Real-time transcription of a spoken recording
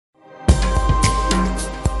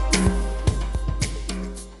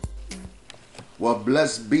Well,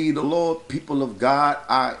 blessed be the Lord, people of God.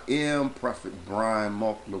 I am Prophet Brian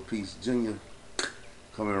Mark Llopis Jr.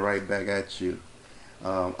 coming right back at you.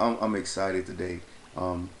 I'm excited today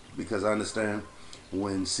because I understand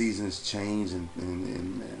when seasons change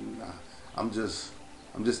and I'm just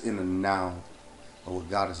in the now of what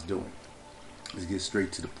God is doing. Let's get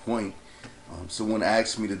straight to the point. Someone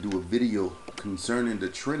asked me to do a video concerning the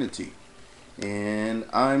Trinity, and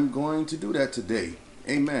I'm going to do that today.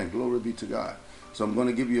 Amen. Glory be to God. So I'm going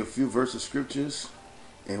to give you a few verses of scriptures,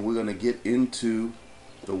 and we're going to get into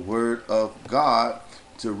the Word of God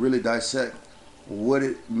to really dissect what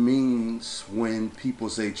it means when people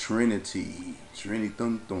say Trinity. Trinity,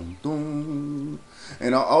 dun, dun, dun.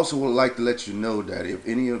 And I also would like to let you know that if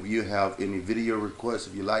any of you have any video requests,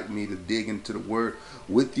 if you'd like me to dig into the Word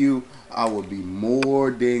with you, I will be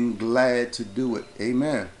more than glad to do it.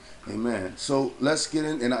 Amen. Amen. So let's get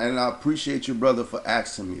in, and I appreciate you, brother, for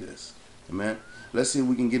asking me this. Amen. Let's see if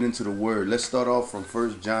we can get into the Word. Let's start off from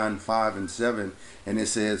 1 John 5 and 7, and it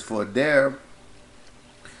says, "For there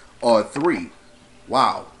are three,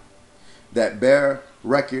 wow, that bear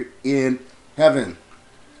record in heaven.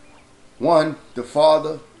 One, the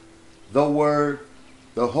Father, the Word,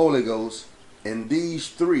 the Holy Ghost, and these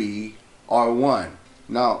three are one."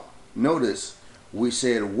 Now, notice we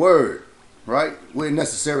said Word, right? We didn't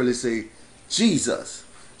necessarily say Jesus.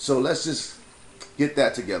 So let's just get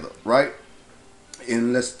that together, right?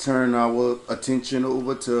 And let's turn our attention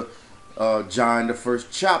over to John, the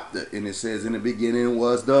first chapter. And it says, "In the beginning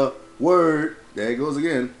was the Word." There it goes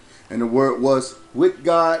again. "And the Word was with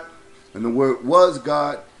God, and the Word was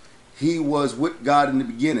God. He was with God in the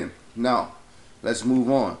beginning." Now, let's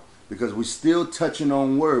move on, because we're still touching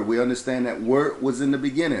on Word. We understand that Word was in the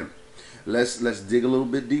beginning. Let's dig a little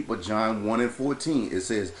bit deeper. John 1 and 14. It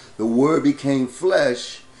says, "The Word became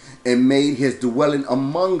flesh and made his dwelling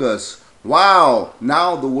among us." Wow,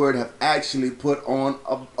 now the Word have actually put on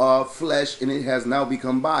a flesh, and it has now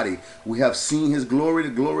become body. We have seen his glory, the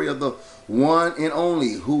glory of the one and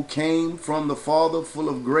only, who came from the Father, full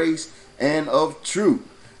of grace and of truth.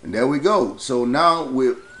 And there we go. So now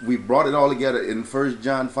we brought it all together in 1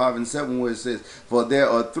 John 5 and 7, where it says, "For there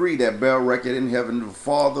are three that bear record in heaven, the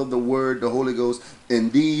Father, the Word, the Holy Ghost,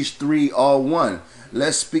 and these three are one."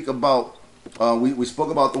 Let's speak about, we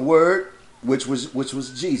spoke about the Word, which was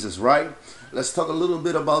Jesus, right? Let's talk a little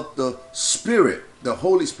bit about the Spirit, the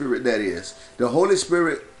Holy Spirit, that is. The Holy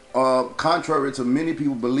Spirit, contrary to many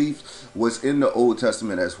people's beliefs, was in the Old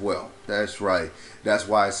Testament as well. That's right. That's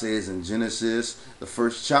why it says in Genesis, the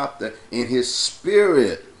first chapter, "In his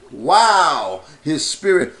Spirit," wow, his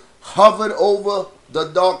Spirit hovered over the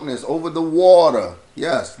darkness, over the water.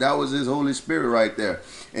 Yes, that was his Holy Spirit right there.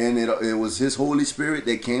 And it was his Holy Spirit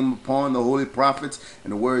that came upon the holy prophets.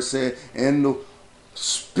 And the word said, "And the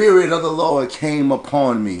Spirit of the Lord came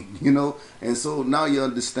upon me." You know, and so now you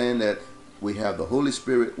understand that we have the Holy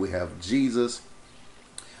Spirit, we have Jesus,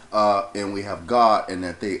 and we have God, and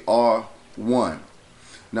that they are one.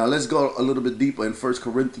 Now let's go a little bit deeper in 1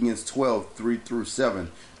 Corinthians 12, 3 through 7.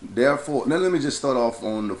 "Therefore," now let me just start off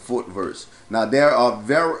on the fourth verse. "Now there are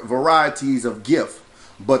varieties of gift,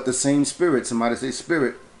 but the same Spirit." Somebody say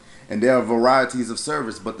Spirit. "And there are varieties of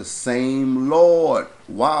service, but the same Lord."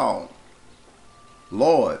 Wow.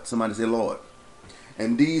 Lord. Somebody say Lord.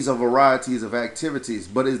 "And these are varieties of activities,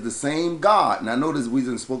 but it's the same God." Now notice we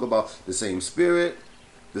just spoke about the same Spirit,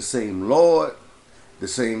 the same Lord, the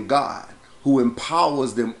same God, who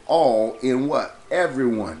empowers them all in what?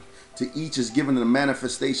 Everyone. To each is given the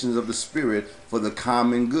manifestations of the Spirit for the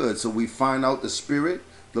common good. So we find out the Spirit,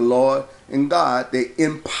 the Lord, and God, they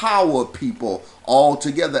empower people all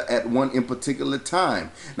together at one in particular time.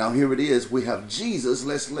 Now here it is. We have Jesus.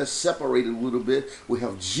 Let's separate it a little bit. We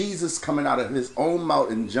have Jesus coming out of his own mouth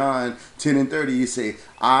in John 10 and 30. He say,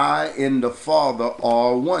 "I and the Father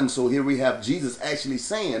are one." So here we have Jesus actually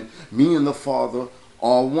saying, "Me and the Father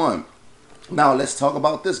are one." Now let's talk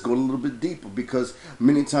about this, go a little bit deeper, because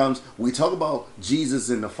many times we talk about Jesus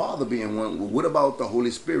and the Father being one. Well, what about the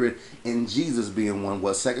Holy Spirit and Jesus being one?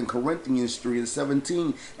 Well, 2 Corinthians 3 and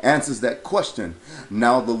 17 answers that question.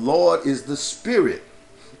 "Now the Lord is the Spirit,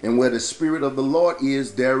 and where the Spirit of the Lord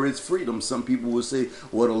is, there is freedom." Some people will say,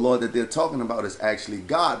 well, the Lord that they're talking about is actually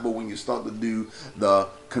God. But when you start to do the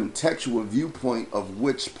contextual viewpoint of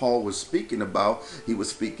which Paul was speaking about, he was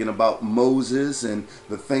speaking about Moses and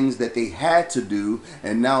the things that they had to do.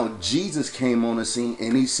 And now Jesus came on the scene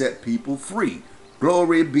and he set people free.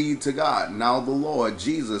 Glory be to God. Now the Lord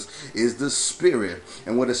Jesus is the Spirit.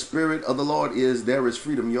 And where the Spirit of the Lord is, there is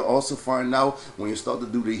freedom. You'll also find out when you start to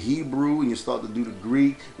do the Hebrew and you start to do the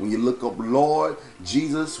Greek, when you look up Lord,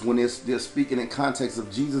 Jesus, when they're speaking in context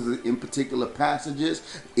of Jesus in particular passages,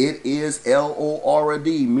 it is Lord,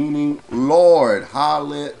 meaning Lord.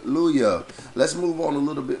 Hallelujah. Let's move on a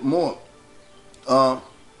little bit more.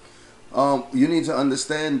 You need to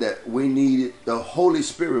understand that we needed the Holy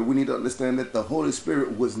Spirit. We need to understand that the Holy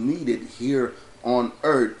Spirit was needed here on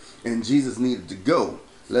earth, and Jesus needed to go.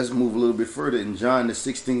 Let's move a little bit further in John the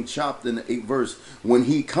 16th chapter and the 8th verse. When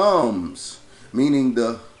he comes, meaning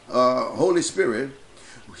the Holy Spirit,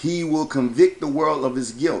 he will convict the world of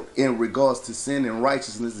his guilt in regards to sin and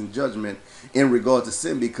righteousness and judgment in regards to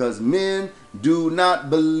sin, because men do not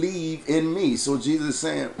believe in me. So Jesus is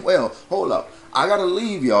saying, well, hold up. I got to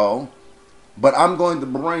leave y'all. But I'm going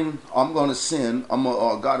to send,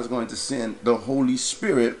 God is going to send the Holy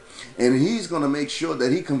Spirit, and he's going to make sure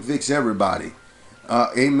that he convicts everybody.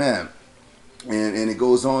 Amen. And it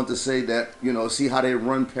goes on to say that, see how they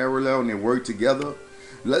run parallel and they work together.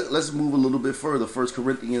 Let's move a little bit further. 1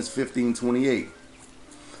 Corinthians 15:28.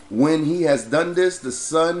 When he has done this, the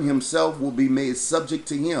Son himself will be made subject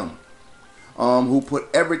to him, who put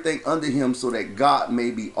everything under him, so that God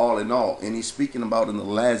may be all in all. And he's speaking about in the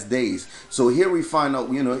last days. So here we find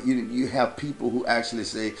out, you have people who actually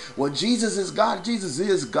say, well, Jesus is God. Jesus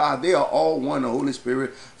is God. They are all one. The Holy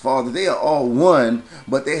Spirit, Father, they are all one,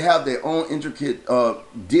 but they have their own intricate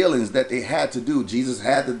dealings that they had to do. Jesus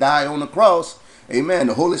had to die on the cross. Amen.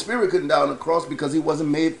 The Holy Spirit couldn't die on the cross because he wasn't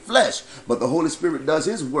made flesh. But the Holy Spirit does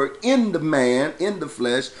his work in the man, in the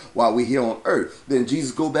flesh, while we're here on earth. Then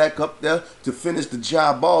Jesus go back up there to finish the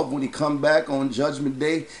job off. When he come back on Judgment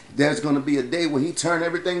Day, there's going to be a day where he turn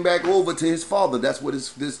everything back over to his Father. That's what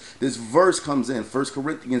this verse comes in. 1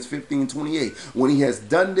 Corinthians 15:28. When he has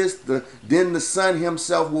done this, then the Son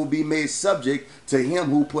himself will be made subject to him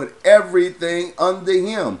who put everything under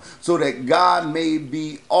him, so that God may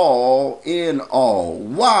be all in all.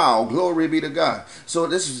 Wow, glory be to God. So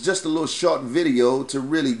this is just a little short video to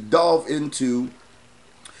really delve into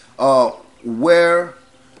where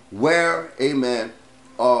amen,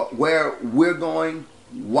 where we're going,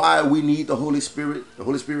 why we need the Holy Spirit. The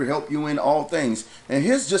Holy Spirit help you in all things. And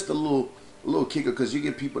here's just a little kicker, because you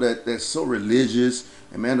get people that's so religious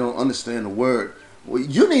and man don't understand the word. Well,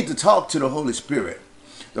 you need to talk to the Holy Spirit.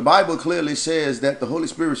 The Bible clearly says that the Holy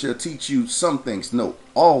Spirit shall teach you some things, no,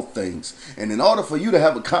 all things. And in order for you to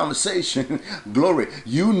have a conversation, glory,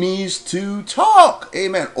 you need to talk.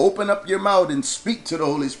 Amen. Open up your mouth and speak to the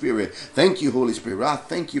Holy Spirit. Thank you, Holy Spirit. I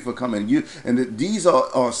thank you for coming. These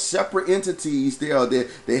are separate entities. They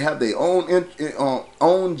have their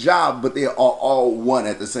own job, but they are all one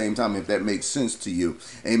at the same time, if that makes sense to you.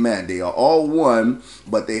 Amen. They are all one,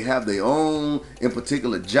 but they have their own in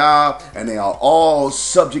particular job, and they are all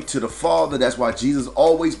subject to the Father. That's why Jesus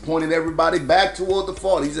always pointed everybody back toward the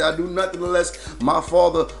Father. He said, I do nothing unless my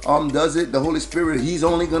Father does it. The Holy Spirit, he's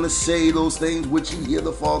only going to say those things which you hear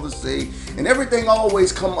the Father say. And everything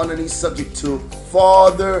always come underneath subject to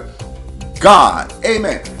Father God.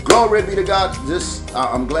 Amen. Glory be to God.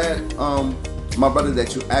 I'm glad, my brother,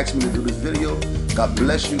 that you asked me to do this video. God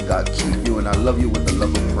bless you. God keep you. And I love you with the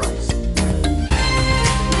love of Christ.